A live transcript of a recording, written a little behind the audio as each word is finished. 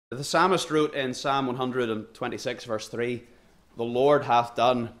The psalmist wrote in Psalm 126, verse 3, "The Lord hath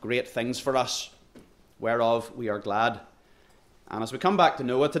done great things for us, whereof we are glad." And as we come back to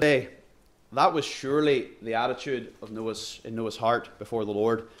Noah today, that was surely the attitude of Noah's heart before the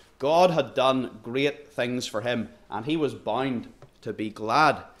Lord. God had done great things for him, and he was bound to be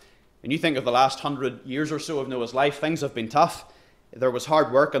glad. And you think of the last 100 years or so of Noah's life, things have been tough. There was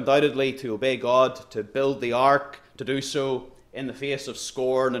hard work, undoubtedly, to obey God, to build the ark, to do so in the face of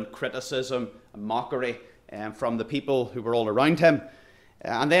scorn and criticism and mockery from the people who were all around him.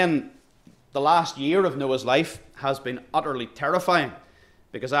 And then the last year of Noah's life has been utterly terrifying,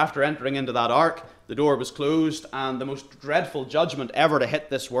 because after entering into that ark, the door was closed and the most dreadful judgment ever to hit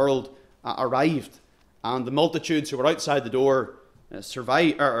this world arrived. And the multitudes who were outside the door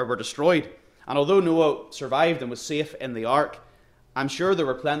were destroyed. And although Noah survived and was safe in the ark, I'm sure there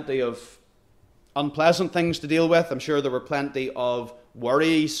were plenty of unpleasant things to deal with. I'm sure there were plenty of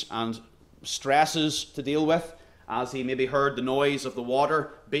worries and stresses to deal with, as he maybe heard the noise of the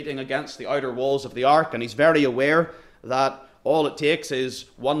water beating against the outer walls of the ark, and he's very aware that all it takes is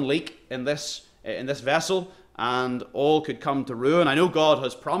one leak in this vessel and all could come to ruin. I know God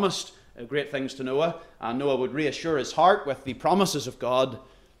has promised great things to Noah, and Noah would reassure his heart with the promises of God.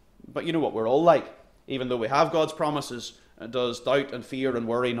 But you know what we're all like. Even though we have God's promises, does doubt and fear and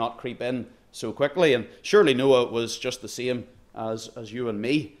worry not creep in so quickly? And surely Noah was just the same as you and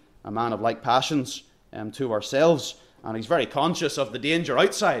me, a man of like passions to ourselves. And he's very conscious of the danger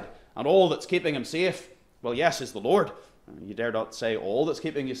outside, and all that's keeping him safe, well, yes, is the Lord. You dare not say all that's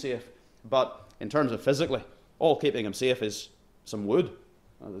keeping you safe, but in terms of physically, all keeping him safe is some wood,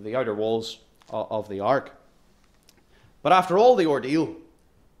 the outer walls of the ark. But after all the ordeal,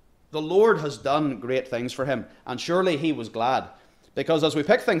 the Lord has done great things for him, and surely he was glad. Because as we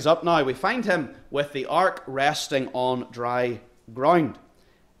pick things up now, we find him with the ark resting on dry ground.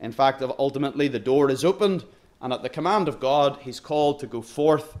 In fact, ultimately the door is opened, and at the command of God, he's called to go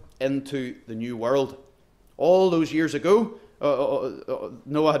forth into the new world. All those years ago,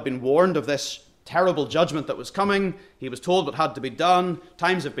 Noah had been warned of this terrible judgment that was coming. He was told what had to be done.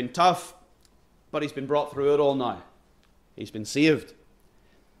 Times have been tough, but he's been brought through it all now. He's been saved.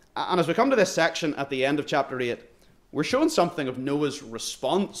 And as we come to this section at the end of chapter 8, we're shown something of Noah's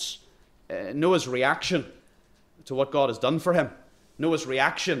response, Noah's reaction to what God has done for him, Noah's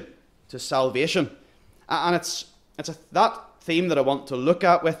reaction to salvation. And it's that theme that I want to look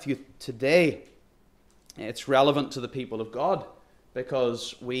at with you today. It's relevant to the people of God,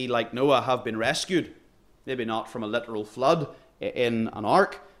 because we, like Noah, have been rescued. Maybe not from a literal flood in an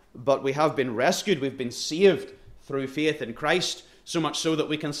ark, but we have been rescued. We've been saved through faith in Christ. So much so that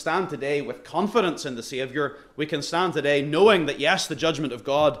we can stand today with confidence in the Saviour. We can stand today knowing that, yes, the judgment of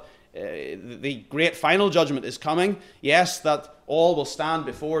God, the great final judgment is coming. Yes, that all will stand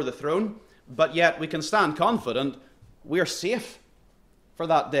before the throne. But yet we can stand confident we are safe for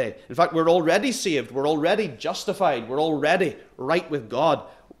that day. In fact, we're already saved. We're already justified. We're already right with God.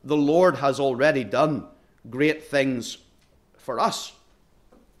 The Lord has already done great things for us.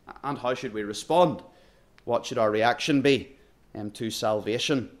 And how should we respond? What should our reaction be to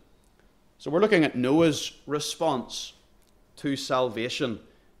salvation? So we're looking at Noah's response to salvation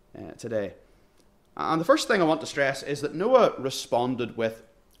today. And the first thing I want to stress is that Noah responded with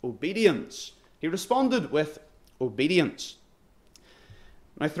obedience. He responded with obedience.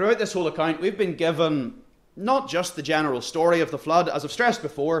 Now, throughout this whole account, we've been given not just the general story of the flood, as I've stressed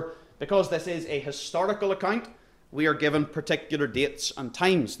before, because this is a historical account. We are given particular dates and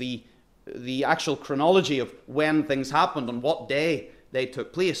times, the actual chronology of when things happened, on what day they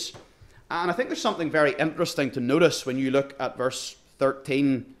took place. And I think there's something very interesting to notice when you look at verse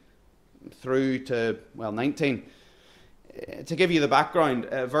 13 through to, 19. To give you the background,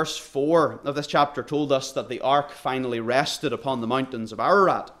 verse 4 of this chapter told us that the ark finally rested upon the mountains of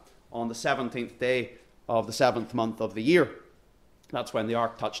Ararat on the 17th day of the 7th month of the year. That's when the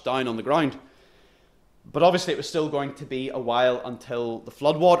ark touched down on the ground. But obviously it was still going to be a while until the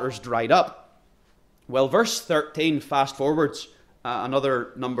floodwaters dried up. Well, verse 13 fast forwards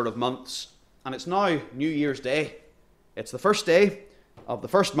another number of months, and it's now New Year's Day. It's the first day of the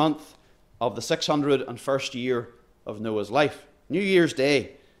first month of the 601st year of Noah's life. New Year's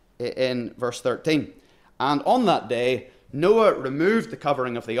Day in verse 13. And on that day, Noah removed the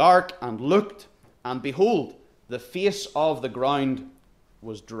covering of the ark and looked, and behold, the face of the ground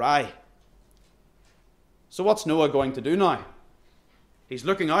was dry. So what's Noah going to do now? He's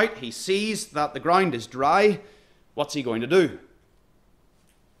looking out, he sees that the ground is dry. What's he going to do?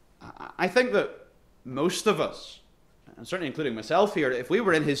 I think that most of us, and certainly including myself here, if we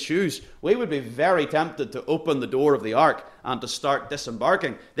were in his shoes, we would be very tempted to open the door of the ark and to start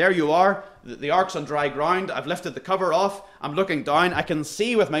disembarking. There you are, the ark's on dry ground, I've lifted the cover off, I'm looking down, I can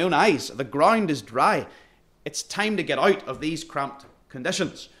see with my own eyes, the ground is dry. It's time to get out of these cramped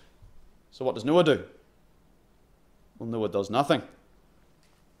conditions. So what does Noah do? Well, Noah does nothing.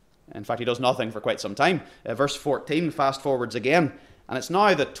 In fact, he does nothing for quite some time. Verse 14, fast forwards again, and it's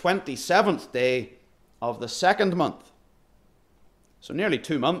now the 27th day of the second month. So nearly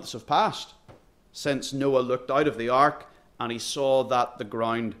 2 months have passed since Noah looked out of the ark and he saw that the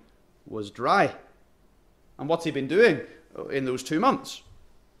ground was dry. And what's he been doing in those 2 months?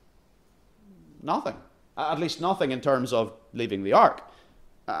 Nothing. At least nothing in terms of leaving the ark.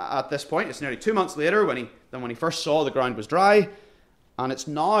 At this point, it's nearly 2 months later than when he first saw the ground was dry. And it's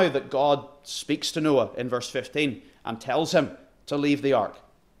now that God speaks to Noah in verse 15 and tells him to leave the ark.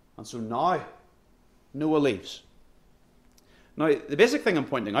 And so now Noah leaves. Now, the basic thing I'm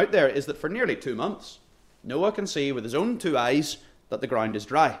pointing out there is that for nearly 2 months, Noah can see with his own 2 eyes that the ground is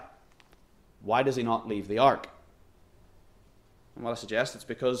dry. Why does he not leave the ark? And well, I suggest it's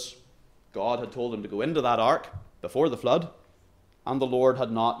because God had told him to go into that ark before the flood, and the Lord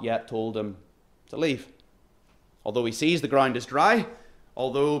had not yet told him to leave. Although he sees the ground is dry,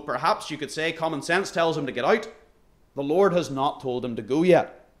 although perhaps you could say common sense tells him to get out, the Lord has not told him to go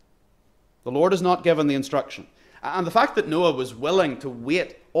yet. The Lord has not given the instruction. And the fact that Noah was willing to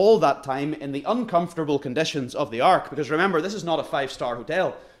wait all that time in the uncomfortable conditions of the ark, because remember, this is not a 5-star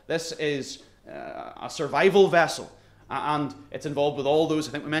hotel. This is a survival vessel. And it's involved with all those,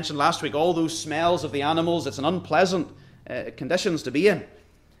 I think we mentioned last week, all those smells of the animals. It's an unpleasant conditions to be in.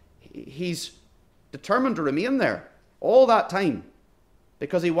 He's determined to remain there all that time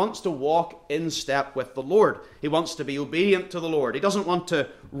because he wants to walk in step with the Lord. He wants to be obedient to the Lord. He doesn't want to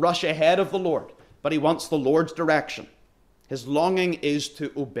rush ahead of the Lord, but he wants the Lord's direction. His longing is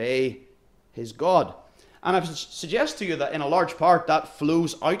to obey his God. And I suggest to you that in a large part that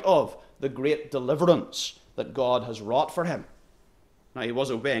flows out of the great deliverance that God has wrought for him. Now, he was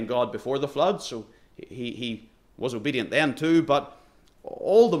obeying God before the flood, so he was obedient then too, but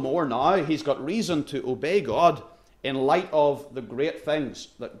all the more now he's got reason to obey God in light of the great things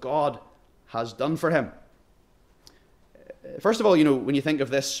that God has done for him. First of all, when you think of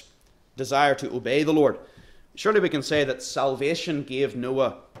this desire to obey the Lord, surely we can say that salvation gave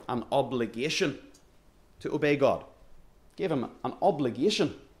Noah an obligation to obey God. Gave him an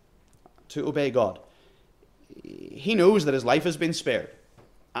obligation to obey God. He knows that his life has been spared,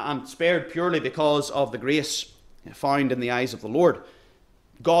 and spared purely because of the grace found in the eyes of the Lord.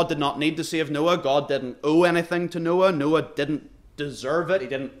 God did not need to save Noah. God didn't owe anything to Noah. Noah didn't deserve it. He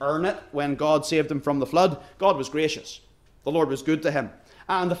didn't earn it when God saved him from the flood. God was gracious. The Lord was good to him.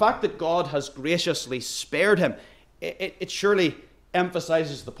 And the fact that God has graciously spared him, it surely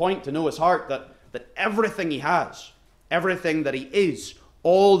emphasizes the point to Noah's heart that everything he has, everything that he is,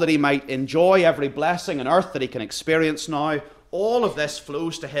 all that he might enjoy, every blessing on earth that he can experience now, all of this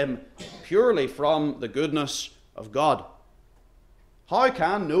flows to him purely from the goodness of God. How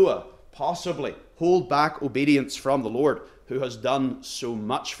can Noah possibly hold back obedience from the Lord who has done so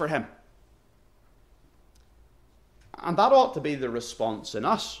much for him? And that ought to be the response in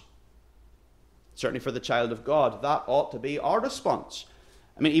us. Certainly for the child of God, that ought to be our response.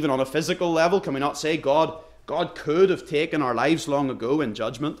 I mean, even on a physical level, can we not say God could have taken our lives long ago in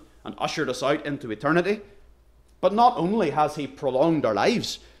judgment and ushered us out into eternity? But not only has he prolonged our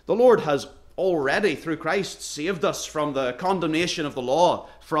lives, the Lord has already, through Christ, saved us from the condemnation of the law,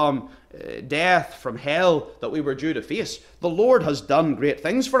 from death, from hell that we were due to face. The Lord has done great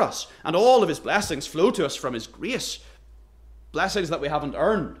things for us, and all of his blessings flow to us from his grace, blessings that we haven't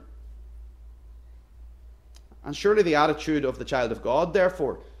earned. And surely the attitude of the child of God,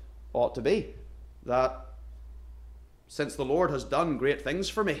 therefore, ought to be that since the Lord has done great things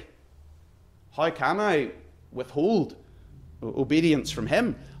for me, how can I withhold obedience from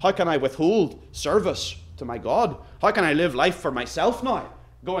him? How can I withhold service to my God? How can I live life for myself now,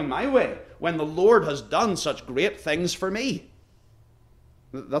 going my way, when the Lord has done such great things for me?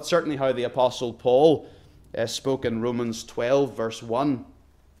 That's certainly how the Apostle Paul spoke in Romans 12, verse 1.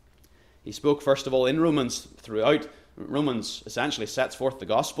 He spoke, first of all, in Romans throughout. Romans essentially sets forth the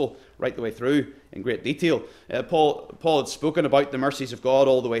gospel right the way through in great detail. Paul had spoken about the mercies of God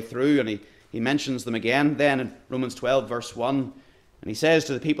all the way through, and he mentions them again then in Romans 12, verse 1. And he says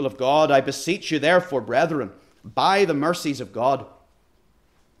to the people of God, I beseech you therefore, brethren, by the mercies of God,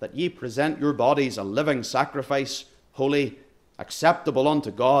 that ye present your bodies a living sacrifice, holy, acceptable unto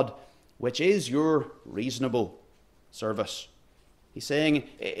God, which is your reasonable service. He's saying,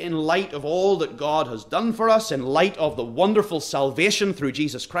 in light of all that God has done for us, in light of the wonderful salvation through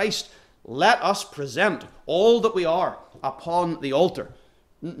Jesus Christ, let us present all that we are upon the altar.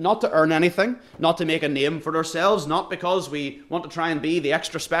 Not to earn anything, not to make a name for ourselves, not because we want to try and be the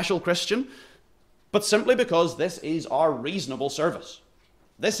extra special Christian, but simply because this is our reasonable service.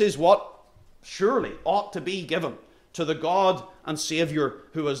 This is what surely ought to be given to the God and Saviour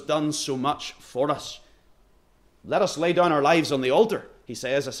who has done so much for us. Let us lay down our lives on the altar, he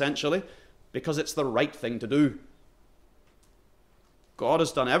says essentially, because it's the right thing to do. God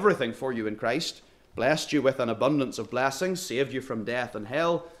has done everything for you in Christ, blessed you with an abundance of blessings, saved you from death and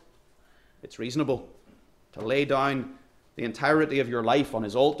hell. It's reasonable to lay down the entirety of your life on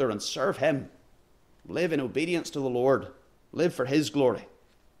his altar and serve him. Live in obedience to the Lord. Live for his glory.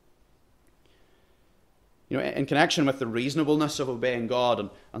 In connection with the reasonableness of obeying God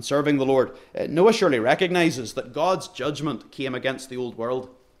and serving the Lord, Noah surely recognizes that God's judgment came against the old world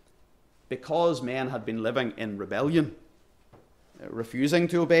because men had been living in rebellion, refusing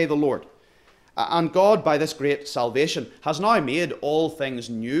to obey the Lord. And God, by this great salvation, has now made all things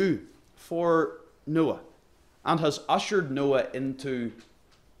new for Noah and has ushered Noah into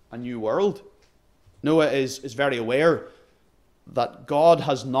a new world. Noah is very aware that God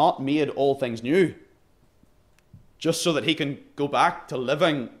has not made all things new just so that he can go back to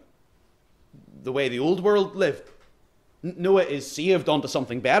living the way the old world lived. Noah is saved onto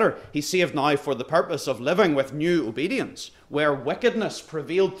something better. He's saved now for the purpose of living with new obedience, where wickedness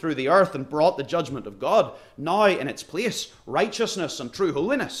prevailed through the earth and brought the judgment of God. Now, in its place, righteousness and true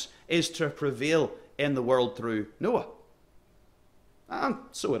holiness is to prevail in the world through Noah. And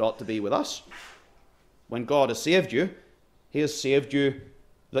so it ought to be with us. When God has saved you, he has saved you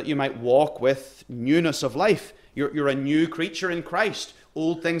that you might walk with newness of life. You're a new creature in Christ.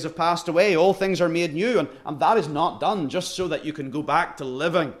 Old things have passed away. All things are made new. And that is not done just so that you can go back to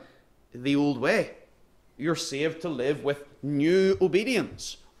living the old way. You're saved to live with new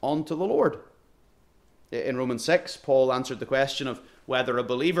obedience unto the Lord. In Romans 6, Paul answered the question of whether a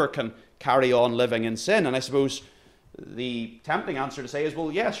believer can carry on living in sin. And I suppose the tempting answer to say is,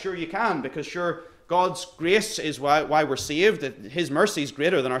 well, yes, sure you can, because sure, God's grace is why we're saved. His mercy is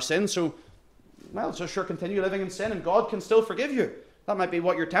greater than our sin. So sure, continue living in sin and God can still forgive you. That might be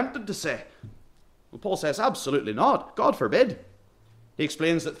what you're tempted to say. Well, Paul says, absolutely not. God forbid. He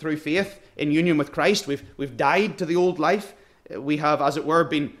explains that through faith in union with Christ, we've died to the old life. We have, as it were,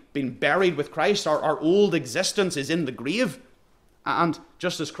 been buried with Christ. Our old existence is in the grave. And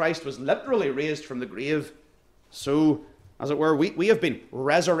just as Christ was literally raised from the grave, so, as it were, we have been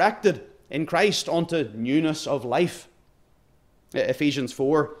resurrected in Christ unto newness of life. Ephesians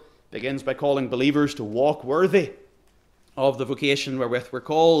 4 begins by calling believers to walk worthy of the vocation wherewith we're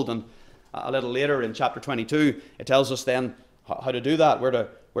called. And a little later in chapter 22, it tells us then how to do that. We're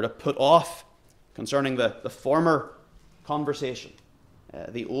to put off, concerning the former conversation,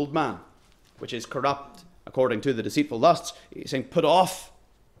 the old man, which is corrupt according to the deceitful lusts. He's saying, put off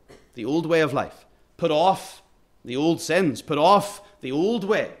the old way of life. Put off the old sins. Put off the old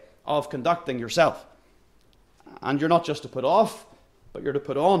way of conducting yourself. And you're not just to put off, but you're to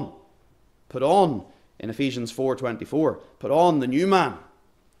put on. Put on, in Ephesians 4:24, put on the new man,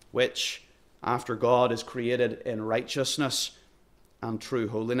 which, after God, is created in righteousness and true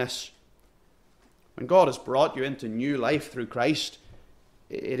holiness. When God has brought you into new life through Christ,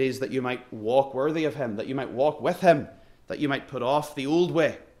 it is that you might walk worthy of him, that you might walk with him, that you might put off the old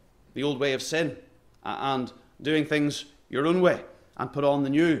way of sin, and doing things your own way, and put on the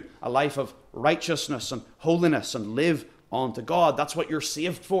new, a life of righteousness and holiness, and live unto God. That's what you're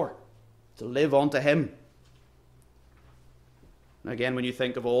saved for, to live unto him. And again, when you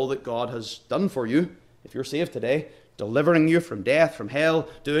think of all that God has done for you, if you're saved today, delivering you from death, from hell,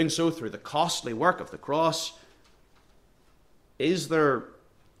 doing so through the costly work of the cross, is there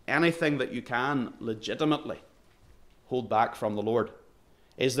anything that you can legitimately hold back from the Lord?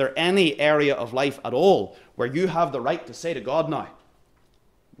 Is there any area of life at all where you have the right to say to God now,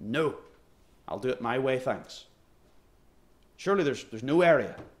 no, I'll do it my way, thanks? Surely there's no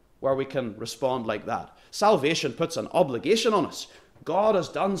area where we can respond like that. Salvation puts an obligation on us. God has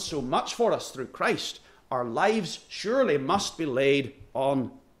done so much for us through Christ. Our lives surely must be laid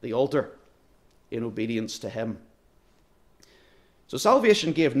on the altar in obedience to him. So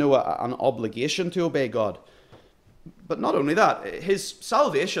salvation gave Noah an obligation to obey God. But not only that, his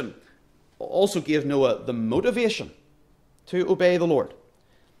salvation also gave Noah the motivation to obey the Lord.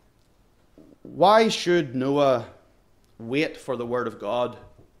 Why should Noah wait for the word of God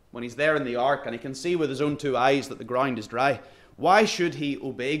when he's there in the ark and he can see with his own two eyes that the ground is dry? Why should he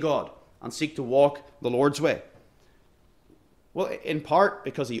obey God and seek to walk the Lord's way? Well, in part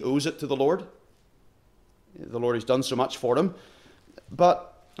because he owes it to the Lord who's done so much for him.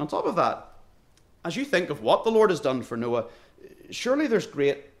 But on top of that, as you think of what the Lord has done for Noah, surely there's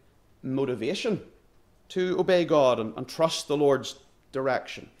great motivation to obey God and trust the Lord's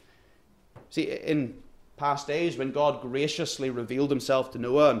direction. See, in past days, when God graciously revealed himself to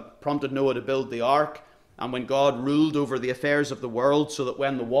Noah and prompted Noah to build the ark, and when God ruled over the affairs of the world so that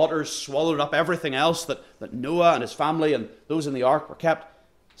when the waters swallowed up everything else, that Noah and his family and those in the ark were kept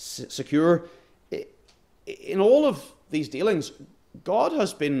secure, in all of these dealings, God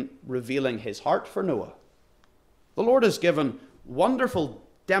has been revealing his heart for Noah. The Lord has given wonderful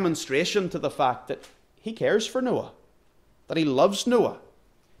demonstration to the fact that he cares for Noah, that he loves Noah.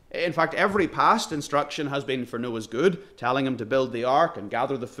 In fact, every past instruction has been for Noah's good, telling him to build the ark and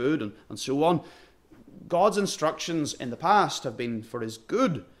gather the food and so on. God's instructions in the past have been for his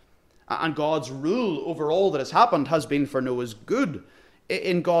good, and God's rule over all that has happened has been for Noah's good.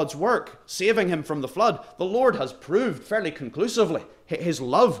 In God's work, saving him from the flood, the Lord has proved fairly conclusively his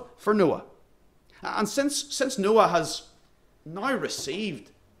love for Noah. And since Noah has now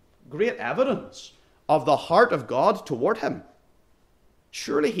received great evidence of the heart of God toward him,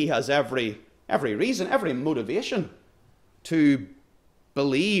 surely he has every reason, every motivation to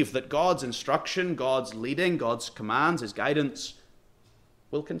believe that God's instruction, God's leading, God's commands, his guidance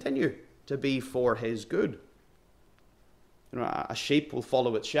will continue to be for his good. You know, a sheep will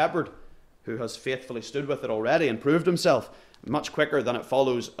follow its shepherd, who has faithfully stood with it already and proved himself much quicker than it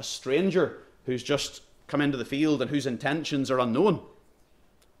follows a stranger who's just come into the field and whose intentions are unknown.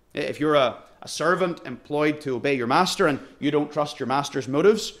 If you're a servant employed to obey your master and you don't trust your master's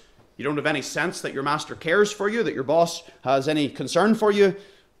motives, you don't have any sense that your master cares for you, that your boss has any concern for you,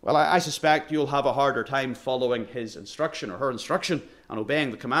 well, I suspect you'll have a harder time following his instruction or her instruction and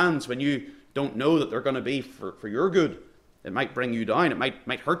obeying the commands when you don't know that they're going to be for your good. It might bring you down. It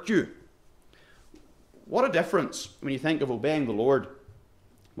might hurt you. What a difference when you think of obeying the Lord,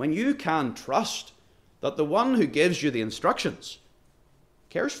 when you can trust that the one who gives you the instructions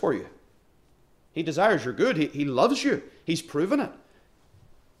cares for you. He desires your good. He loves you. He's proven it.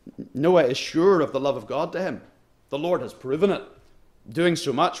 Noah is sure of the love of God to him. The Lord has proven it. Doing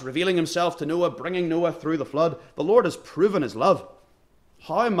so much, revealing himself to Noah, bringing Noah through the flood, the Lord has proven his love.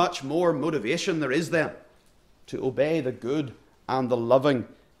 How much more motivation there is then to obey the good and the loving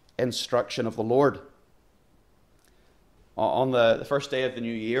instruction of the Lord. On the first day of the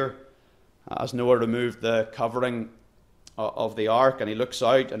new year, as Noah removed the covering of the ark and he looks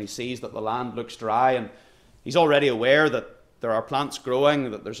out and he sees that the land looks dry, and he's already aware that there are plants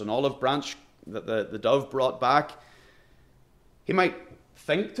growing, that there's an olive branch that the dove brought back, he might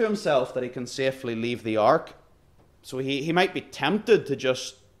think to himself that he can safely leave the ark. So he might be tempted to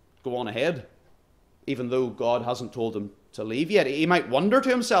just go on ahead, even though God hasn't told him to leave yet. He might wonder to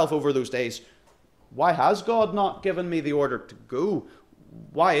himself over those days, why has God not given me the order to go?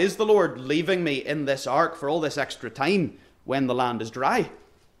 Why is the Lord leaving me in this ark for all this extra time when the land is dry?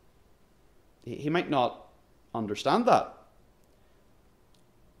 He might not understand that.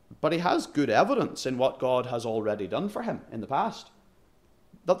 But he has good evidence in what God has already done for him in the past.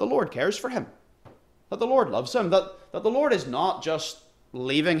 That the Lord cares for him. That the Lord loves him. That the Lord is not just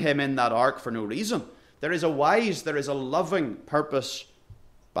leaving him in that ark for no reason. There is a loving purpose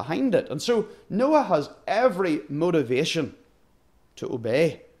behind it. And so Noah has every motivation to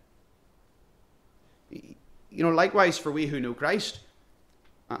obey. You know, likewise for we who know Christ,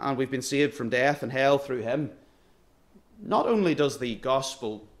 and we've been saved from death and hell through him, not only does the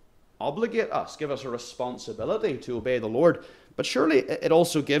gospel obligate us, give us a responsibility to obey the Lord, but surely it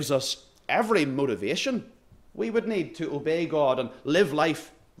also gives us every motivation we would need to obey God and live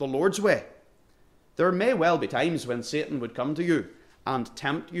life the Lord's way. There may well be times when Satan would come to you and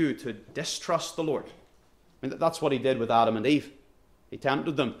tempt you to distrust the Lord. I mean, that's what he did with Adam and Eve. He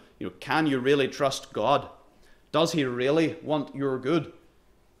tempted them. Can you really trust God? Does he really want your good?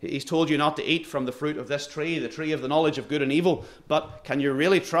 He's told you not to eat from the fruit of this tree, the tree of the knowledge of good and evil, but can you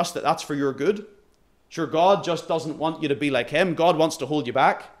really trust that that's for your good? Sure, God just doesn't want you to be like him. God wants to hold you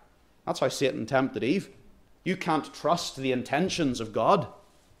back. That's how Satan tempted Eve. You can't trust the intentions of God.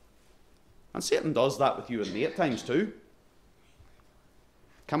 And Satan does that with you and me at times too.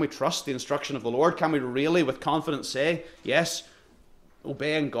 Can we trust the instruction of the Lord? Can we really with confidence say, yes,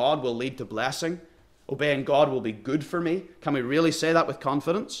 obeying God will lead to blessing? Obeying God will be good for me? Can we really say that with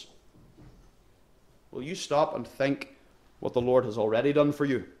confidence? Will you stop and think what the Lord has already done for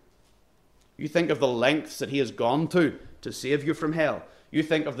you? You think of the lengths that he has gone to save you from hell. You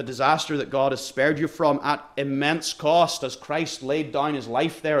think of the disaster that God has spared you from at immense cost as Christ laid down his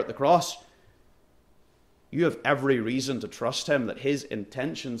life there at the cross. you have every reason to trust him that his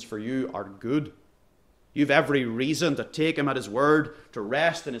intentions for you are good. You have every reason to take him at his word, to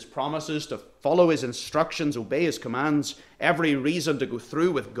rest in his promises, to follow his instructions, obey his commands. Every reason to go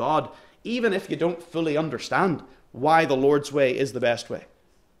through with God, even if you don't fully understand why the Lord's way is the best way.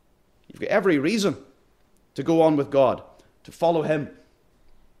 You've got every reason to go on with God, to follow him,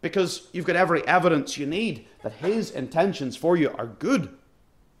 because you've got every evidence you need that his intentions for you are good.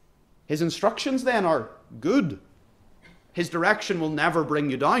 His instructions then are good. His direction will never bring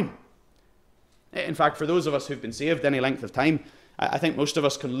you down. In fact, for those of us who've been saved any length of time, I think most of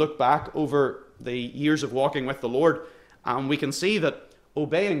us can look back over the years of walking with the Lord, and we can see that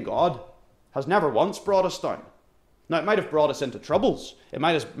obeying God has never once brought us down. Now, it might have brought us into troubles. It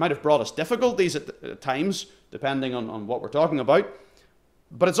might have brought us difficulties at times, depending on what we're talking about.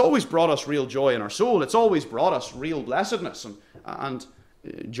 But it's always brought us real joy in our soul. It's always brought us real blessedness and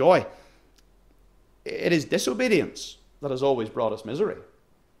joy. It is disobedience that has always brought us misery.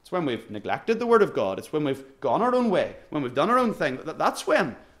 It's when we've neglected the word of God. It's when we've gone our own way, when we've done our own thing. That's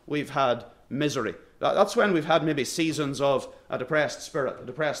when we've had misery. That's when we've had maybe seasons of a depressed spirit, a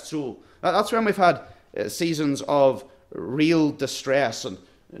depressed soul. That's when we've had seasons of real distress and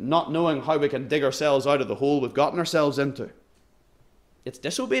not knowing how we can dig ourselves out of the hole we've gotten ourselves into. It's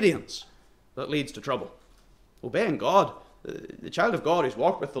disobedience that leads to trouble. Obeying God, the child of God who's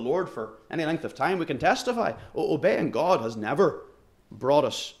walked with the Lord for any length of time, we can testify, obeying God has never brought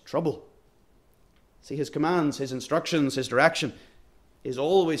us trouble. See, his commands, his instructions, his direction is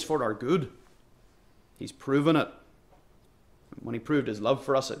always for our good. He's proven it when he proved his love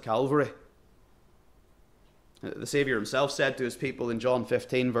for us at Calvary. The Saviour himself said to his people in John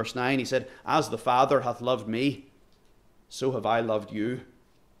 15, verse 9, he said, "As the Father hath loved me, so have I loved you."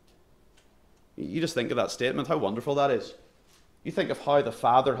 You just think of that statement, how wonderful that is. You think of how the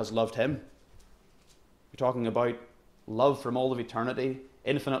Father has loved him. You're talking about love from all of eternity,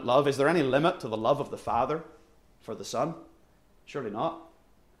 infinite love. Is there any limit to the love of the Father for the Son? Surely not.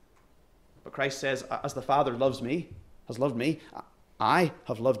 But Christ says, as the Father loves me, has loved me, I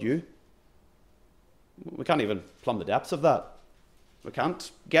have loved you. We can't even plumb the depths of that. We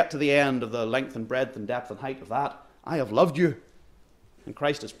can't get to the end of the length and breadth and depth and height of that. I have loved you. And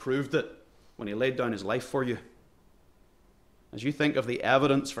Christ has proved it when he laid down his life for you. As you think of the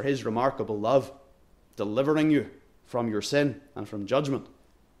evidence for his remarkable love, delivering you from your sin and from judgment,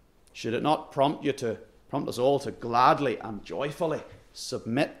 should it not prompt us all to gladly and joyfully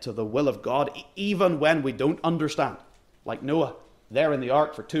submit to the will of God, even when we don't understand? Like Noah, there in the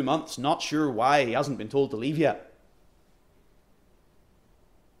ark for 2 months, not sure why he hasn't been told to leave yet.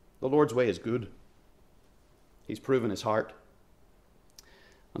 The Lord's way is good. He's proven his heart.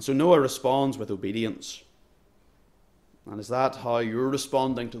 And so Noah responds with obedience. And is that how you're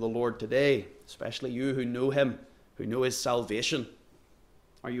responding to the Lord today? Especially you who know him, who know his salvation.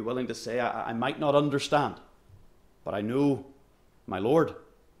 Are you willing to say, I might not understand, but I know my Lord.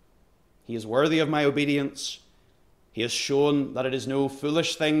 He is worthy of my obedience. He has shown that it is no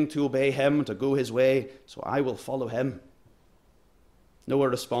foolish thing to obey him, to go his way, so I will follow him. Noah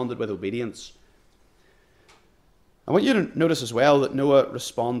responded with obedience. I want you to notice as well that Noah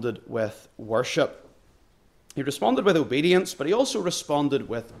responded with worship. He responded with obedience, but he also responded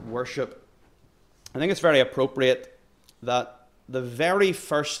with worship. I think it's very appropriate that the very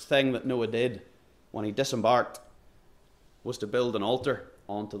first thing that Noah did when he disembarked was to build an altar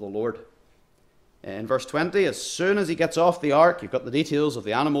unto the Lord. In verse 20, as soon as he gets off the ark, you've got the details of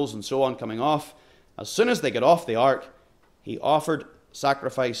the animals and so on coming off. As soon as they get off the ark, he offered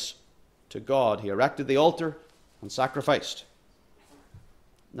sacrifice to God. He erected the altar and sacrificed.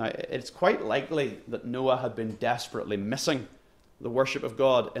 Now, it's quite likely that Noah had been desperately missing the worship of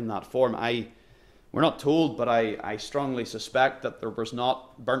God in that form. We're not told, but I strongly suspect that there was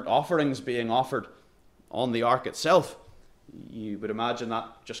not burnt offerings being offered on the ark itself. You would imagine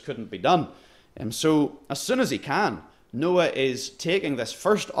that just couldn't be done. And so, as soon as he can, Noah is taking this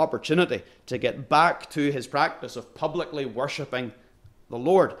first opportunity to get back to his practice of publicly worshipping the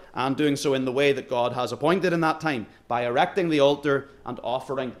Lord, and doing so in the way that God has appointed in that time, by erecting the altar and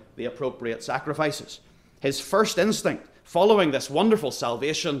offering the appropriate sacrifices. His first instinct, following this wonderful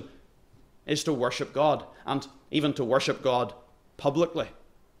salvation, is to worship God, and even to worship God publicly.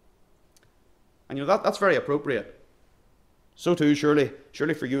 And that's very appropriate. So too,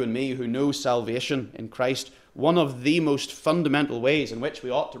 surely for you and me who know salvation in Christ, one of the most fundamental ways in which we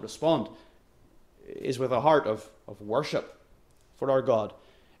ought to respond is with a heart of worship for our God.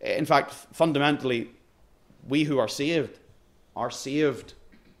 In fact, fundamentally, we who are saved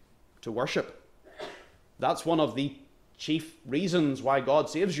to worship. That's one of the chief reasons why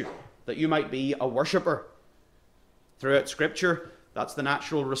God saves you, that you might be a worshipper, Throughout Scripture, that's the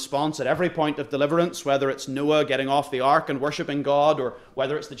natural response at every point of deliverance, whether it's Noah getting off the ark and worshipping God, or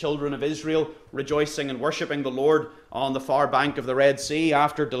whether it's the children of Israel rejoicing and worshipping the Lord on the far bank of the Red Sea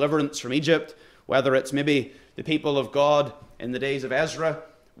after deliverance from Egypt, whether it's maybe the people of God in the days of Ezra,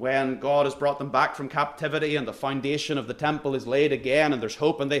 when God has brought them back from captivity and the foundation of the temple is laid again and there's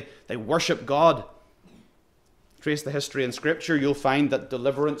hope and they worship God. Trace the history in Scripture, you'll find that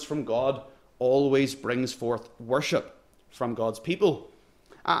deliverance from God always brings forth worship from God's people.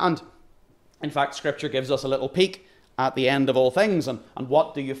 And in fact, Scripture gives us a little peek at the end of all things. And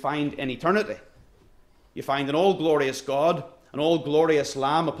what do you find in eternity? You find an all-glorious God, an all-glorious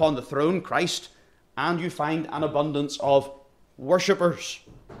Lamb upon the throne, Christ, and you find an abundance of worshippers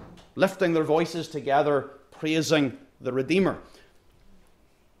lifting their voices together, praising the Redeemer.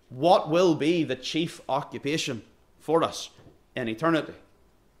 What will be the chief occupation for us in eternity?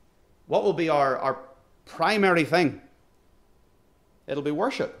 What will be our primary thing? It'll be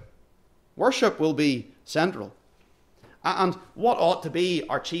worship. Worship will be central. And what ought to be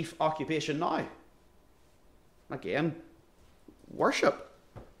our chief occupation now? Again, worship.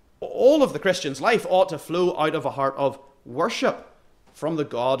 All of the Christian's life ought to flow out of a heart of worship from the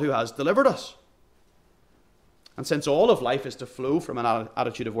God who has delivered us. And since all of life is to flow from an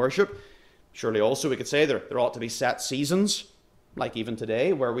attitude of worship, surely also we could say there ought to be set seasons, like even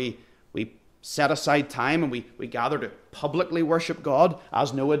today, where we set aside time and we gather to publicly worship God,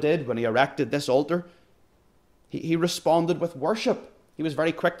 as Noah did when he erected this altar. He responded with worship. He was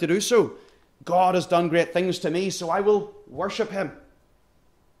very quick to do so. God has done great things to me, so I will worship him.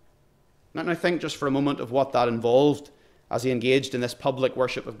 And I think just for a moment of what that involved as he engaged in this public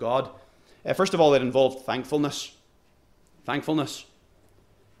worship of God. First of all, it involved thankfulness. Thankfulness.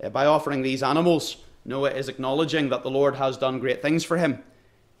 By offering these animals, Noah is acknowledging that the Lord has done great things for him.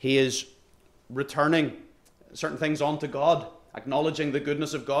 He is returning certain things onto God, acknowledging the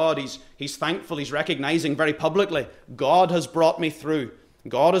goodness of God. He's thankful. He's recognizing very publicly, God has brought me through.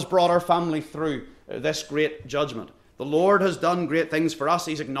 God has brought our family through this great judgment. The Lord has done great things for us.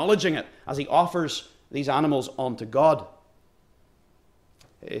 He's acknowledging it as he offers these animals onto God.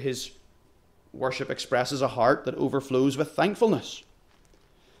 His worship expresses a heart that overflows with thankfulness.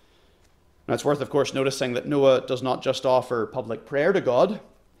 Now, it's worth, of course, noticing that Noah does not just offer public prayer to God.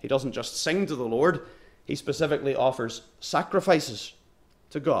 He doesn't just sing to the Lord. He specifically offers sacrifices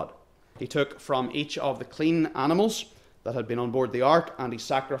to God. He took from each of the clean animals that had been on board the ark, and he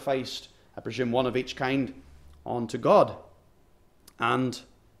sacrificed, I presume, one of each kind onto God. And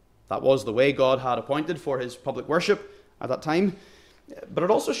that was the way God had appointed for his public worship at that time. But it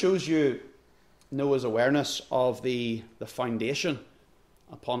also shows you Noah's awareness of the foundation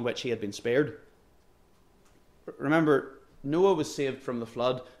upon which he had been spared. Remember, Noah was saved from the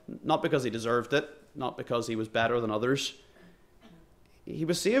flood, not because he deserved it, not because he was better than others. He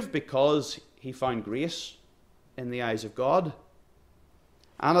was saved because he found grace in the eyes of God.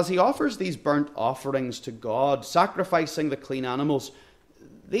 And as he offers these burnt offerings to God, sacrificing the clean animals,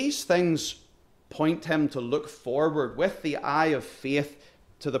 these things point him to look forward with the eye of faith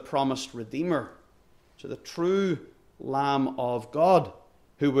to the promised Redeemer, to the true Lamb of God,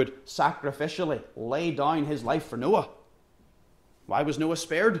 who would sacrificially lay down his life for Noah. Why was Noah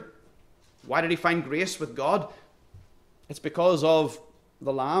spared? Why did he find grace with God? It's because of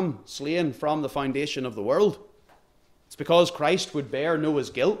the Lamb slain from the foundation of the world. It's because Christ would bear Noah's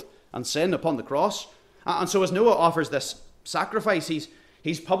guilt and sin upon the cross. And so as Noah offers this sacrifice,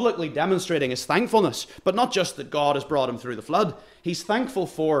 he's publicly demonstrating his thankfulness, but not just that God has brought him through the flood. He's thankful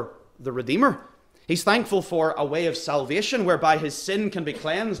for the Redeemer. He's thankful for a way of salvation whereby his sin can be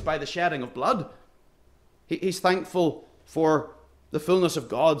cleansed by the shedding of blood. He's thankful for the fullness of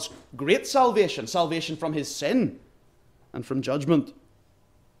God's great salvation, salvation from his sin and from judgment.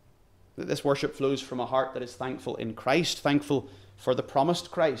 This worship flows from a heart that is thankful in Christ, thankful for the promised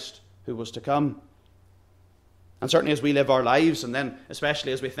Christ who was to come. And certainly as we live our lives, and then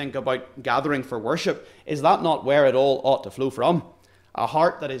especially as we think about gathering for worship, is that not where it all ought to flow from? A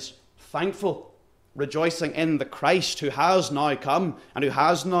heart that is thankful, rejoicing in the Christ who has now come and who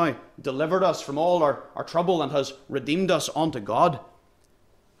has now delivered us from all our trouble and has redeemed us unto God.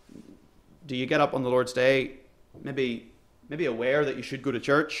 Do you get up on the Lord's Day maybe aware that you should go to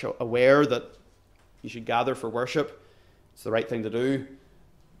church, aware that you should gather for worship? It's the right thing to do.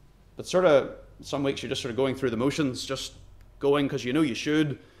 But some weeks you're just sort of going through the motions, just going because you know you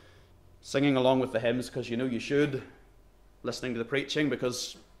should, singing along with the hymns because you know you should, listening to the preaching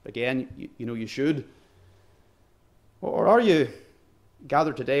because, again, you know you should. Or are you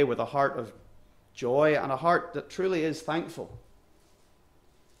gathered today with a heart of joy and a heart that truly is thankful?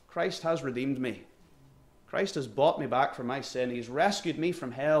 Christ has redeemed me. Christ has bought me back from my sin. He's rescued me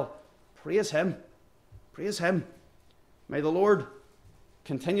from hell. Praise him. Praise him. May the Lord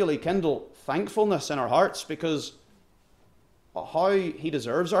continually kindle thankfulness in our hearts, because how he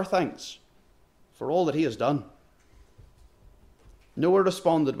deserves our thanks for all that he has done. Noah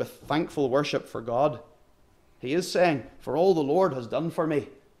responded with thankful worship for God. He is saying, for all the Lord has done for me,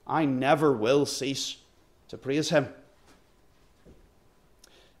 I never will cease to praise him.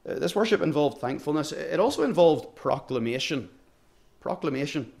 This worship involved thankfulness. It also involved proclamation.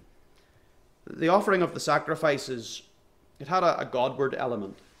 Proclamation. The offering of the sacrifices, it had a Godward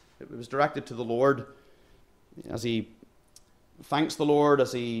element. It was directed to the Lord as he thanks the Lord,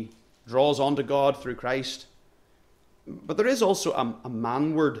 as he draws on to God through Christ. But there is also a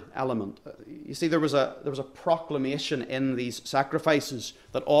manward element. You see, there was a proclamation in these sacrifices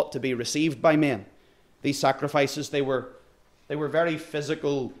that ought to be received by men. These sacrifices, they were very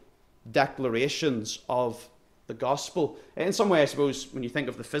physical declarations of the gospel. In some way, I suppose, when you think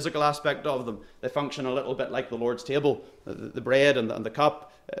of the physical aspect of them, they function a little bit like the Lord's table, the bread and the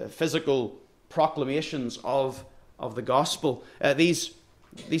cup, physical proclamations of the gospel. These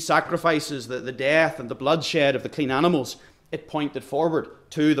sacrifices, the death and the bloodshed of the clean animals, it pointed forward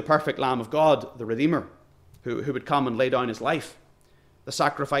to the perfect Lamb of God, the Redeemer, who would come and lay down his life. The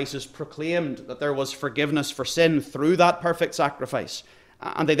sacrifices proclaimed that there was forgiveness for sin through that perfect sacrifice,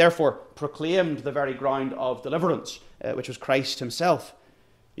 and they therefore proclaimed the very ground of deliverance, which was Christ himself.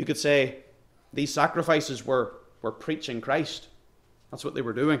 You could say these sacrifices were preaching Christ. That's what they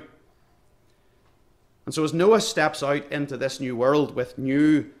were doing. And so as Noah steps out into this new world with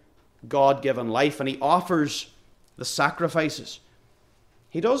new God-given life, and he offers the sacrifices,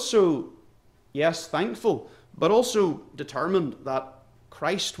 he does so, yes, thankful, but also determined that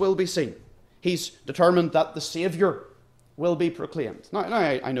Christ will be seen. He's determined that the Saviour will be proclaimed. Now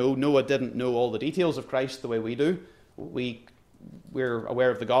I know Noah didn't know all the details of Christ the way we do. We're aware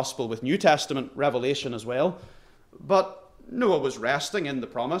of the gospel with New Testament revelation as well. But Noah was resting in the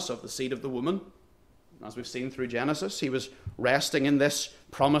promise of the seed of the woman. As we've seen through Genesis, he was resting in this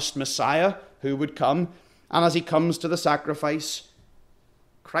promised Messiah who would come. And as he comes to the sacrifice,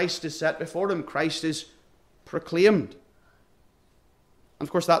 Christ is set before him. Christ is proclaimed. And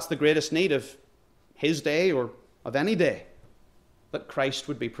of course, that's the greatest need of his day or of any day, that Christ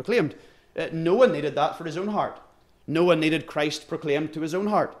would be proclaimed. Noah needed that for his own heart. Noah needed Christ proclaimed to his own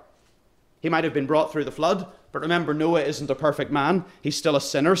heart. He might have been brought through the flood, but remember, Noah isn't a perfect man. He's still a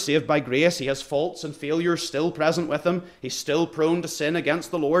sinner saved by grace. He has faults and failures still present with him. He's still prone to sin against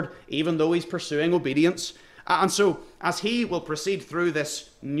the Lord, even though he's pursuing obedience. And so, as he will proceed through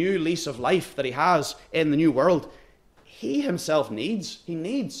this new lease of life that he has in the new world, he himself needs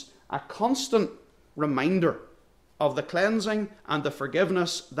a constant reminder of the cleansing and the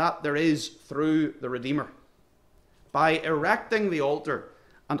forgiveness that there is through the Redeemer. By erecting the altar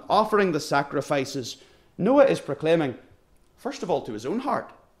and offering the sacrifices, Noah is proclaiming, first of all, to his own heart,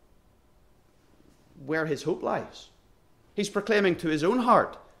 where his hope lies. He's proclaiming to his own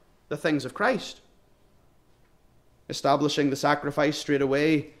heart the things of Christ. Establishing the sacrifice straight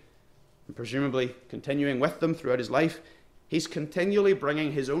away, and presumably continuing with them throughout his life, he's continually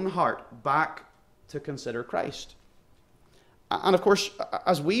bringing his own heart back to consider Christ. And of course,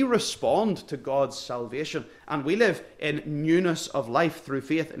 as we respond to God's salvation and we live in newness of life through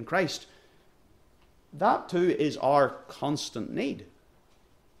faith in Christ, that too is our constant need.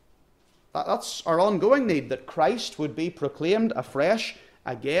 That's our ongoing need, that Christ would be proclaimed afresh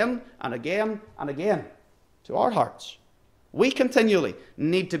again and again and again to our hearts. We continually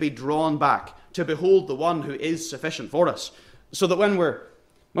need to be drawn back to behold the one who is sufficient for us, so that when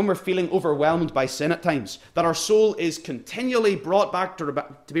we're feeling overwhelmed by sin at times, that our soul is continually brought back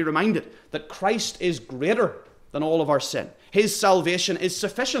to be reminded that Christ is greater than all of our sin. His salvation is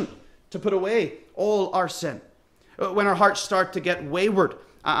sufficient to put away all our sin. When our hearts start to get wayward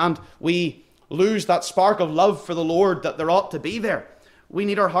and we lose that spark of love for the Lord that there ought to be there, we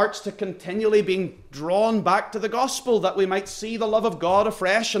need our hearts to continually being drawn back to the gospel, that we might see the love of God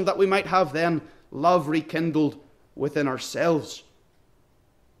afresh and that we might have then love rekindled within ourselves.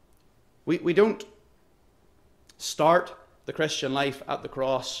 We don't start the Christian life at the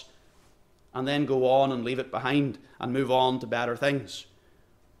cross and then go on and leave it behind and move on to better things.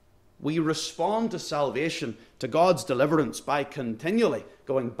 We respond to salvation, to God's deliverance, by continually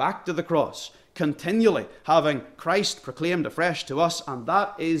going back to the cross, continually having Christ proclaimed afresh to us, and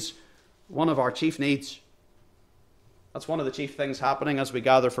that is one of our chief needs. That's one of the chief things happening as we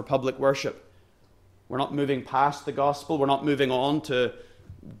gather for public worship. We're not moving past the gospel, we're not moving on to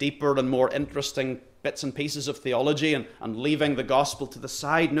deeper and more interesting bits and pieces of theology and leaving the gospel to the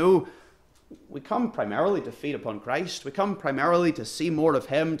side. No, we come primarily to feed upon Christ. We come primarily to see more of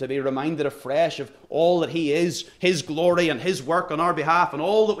him, to be reminded afresh of all that he is, his glory and his work on our behalf, and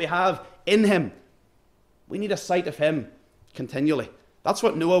all that we have in him. We need a sight of him continually. That's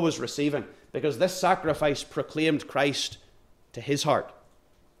what Noah was receiving, because this sacrifice proclaimed Christ to his heart.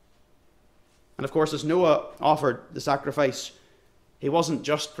 And of course, as Noah offered the sacrifice, he wasn't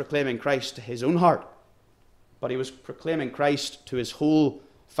just proclaiming Christ to his own heart, but he was proclaiming Christ to his whole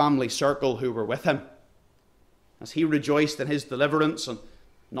family circle who were with him. As he rejoiced in his deliverance, and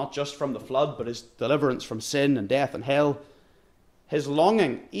not just from the flood, but his deliverance from sin and death and hell, his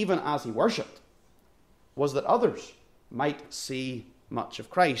longing, even as he worshipped, was that others might see much of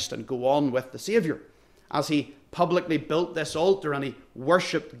Christ and go on with the Saviour. As he publicly built this altar and he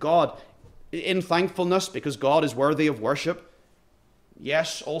worshipped God in thankfulness because God is worthy of worship.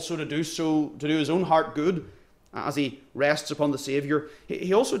 Yes, also to do so, to do his own heart good as he rests upon the Saviour.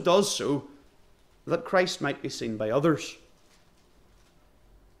 He also does so that Christ might be seen by others,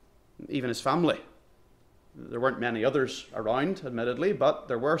 even his family. There weren't many others around, admittedly, but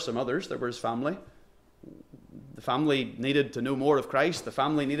there were some others. There were his family. The family needed to know more of Christ. The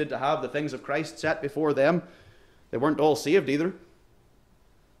family needed to have the things of Christ set before them. They weren't all saved either.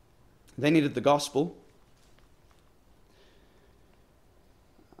 They needed the gospel.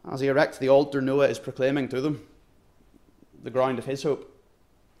 As he erects the altar, Noah is proclaiming to them the ground of his hope.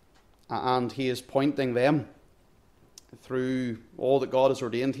 And he is pointing them through all that God has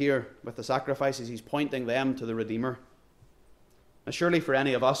ordained here with the sacrifices. He's pointing them to the Redeemer. Now, surely for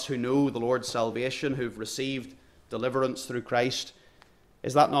any of us who know the Lord's salvation, who've received deliverance through Christ,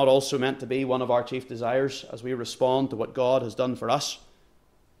 is that not also meant to be one of our chief desires as we respond to what God has done for us?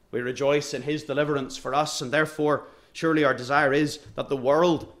 We rejoice in his deliverance for us, and therefore surely our desire is that the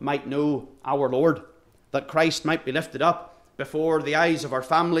world might know our Lord, that Christ might be lifted up before the eyes of our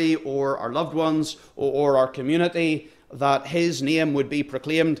family or our loved ones or our community, that his name would be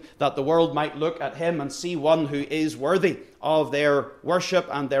proclaimed, that the world might look at him and see one who is worthy of their worship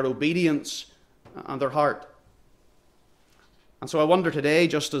and their obedience and their heart. And so I wonder today,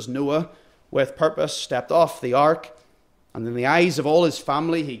 just as Noah with purpose stepped off the ark, and in the eyes of all his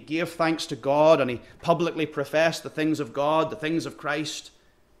family he gave thanks to God and he publicly professed the things of God, the things of Christ,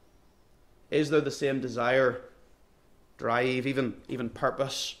 is there the same desire, drive, even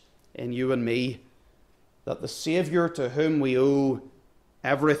purpose in you and me, that the Saviour to whom we owe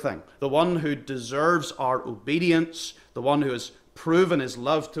everything, the one who deserves our obedience, the one who has proven his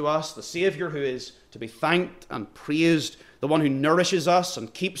love to us, the Saviour who is to be thanked and praised, the one who nourishes us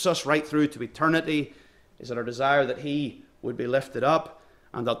and keeps us right through to eternity, is it our desire that he would be lifted up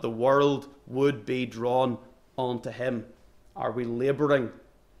and that the world would be drawn onto him? Are we labouring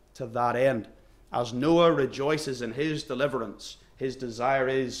to that end? As Noah rejoices in his deliverance, his desire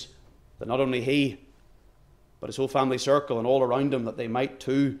is that not only he, but his whole family circle and all around him, that they might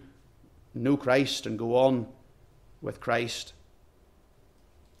too know Christ and go on with Christ.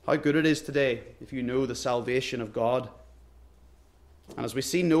 How good it is today if you know the salvation of God. And as we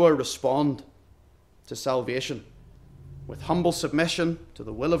see Noah respond to salvation with humble submission to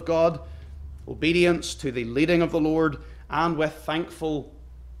the will of God, obedience to the leading of the Lord, and with thankful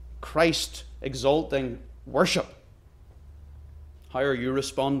Christ-exalting worship, how are you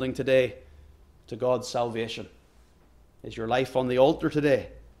responding today to God's salvation? Is your life on the altar today,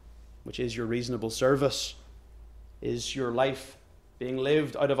 which is your reasonable service? Is your life being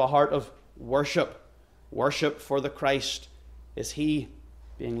lived out of a heart of worship? Worship for the Christ. Is he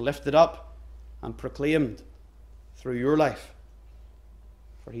being lifted up and proclaimed through your life?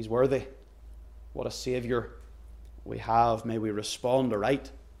 For he's worthy. What a Saviour we have. May we respond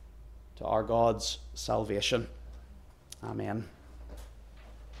aright to our God's salvation. Amen.